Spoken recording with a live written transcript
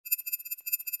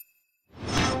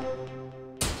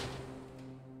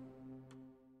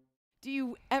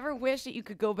ever wish that you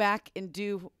could go back and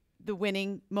do the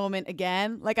winning moment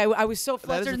again? Like I was so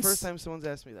flustered. That is the first time someone's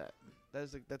asked me that.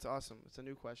 That's awesome. It's a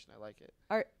new question. I like it.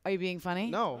 Are you being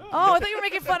funny? No. Oh, I thought you were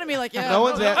making fun of me. Like, yeah. No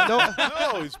one's no.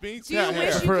 No, he's being Do you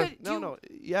wish you could? No.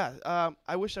 Yeah.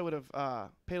 I wish I would have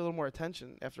paid a little more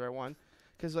attention after I won,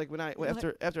 because like after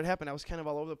it happened, I was kind of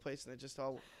all over the place, and it just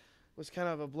all was kind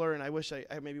of a blur. And I wish I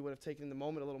maybe would have taken the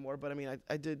moment a little more. But I mean,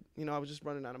 I did. You know, I was just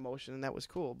running on emotion, and that was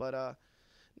cool. But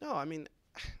no, I mean,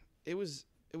 it was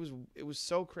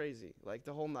so crazy. Like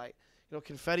the whole night, you know,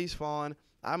 confetti's falling.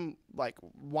 I'm like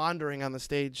wandering on the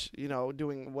stage, you know,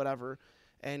 doing whatever,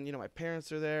 and you know my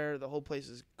parents are there. The whole place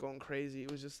is going crazy. It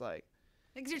was just like,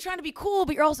 Because you're trying to be cool,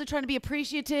 but you're also trying to be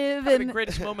appreciative. Probably the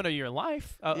greatest moment of your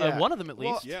life, one of them at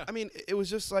least. Well, I mean, it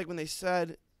was just like when they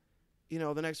said, you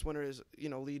know, the next winner is, you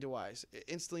know, Lee DeWyze.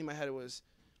 Instantly in my head it was,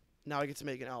 now I get to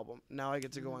make an album. Now I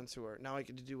get to go on tour. Now I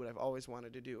get to do what I've always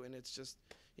wanted to do. And it's just,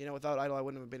 you know, without Idol I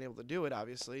wouldn't have been able to do it,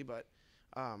 obviously, but.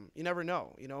 You never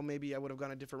know. You know, maybe I would have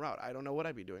gone a different route. I don't know what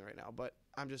I'd be doing right now, but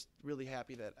I'm just really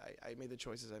happy that I made the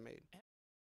choices I made.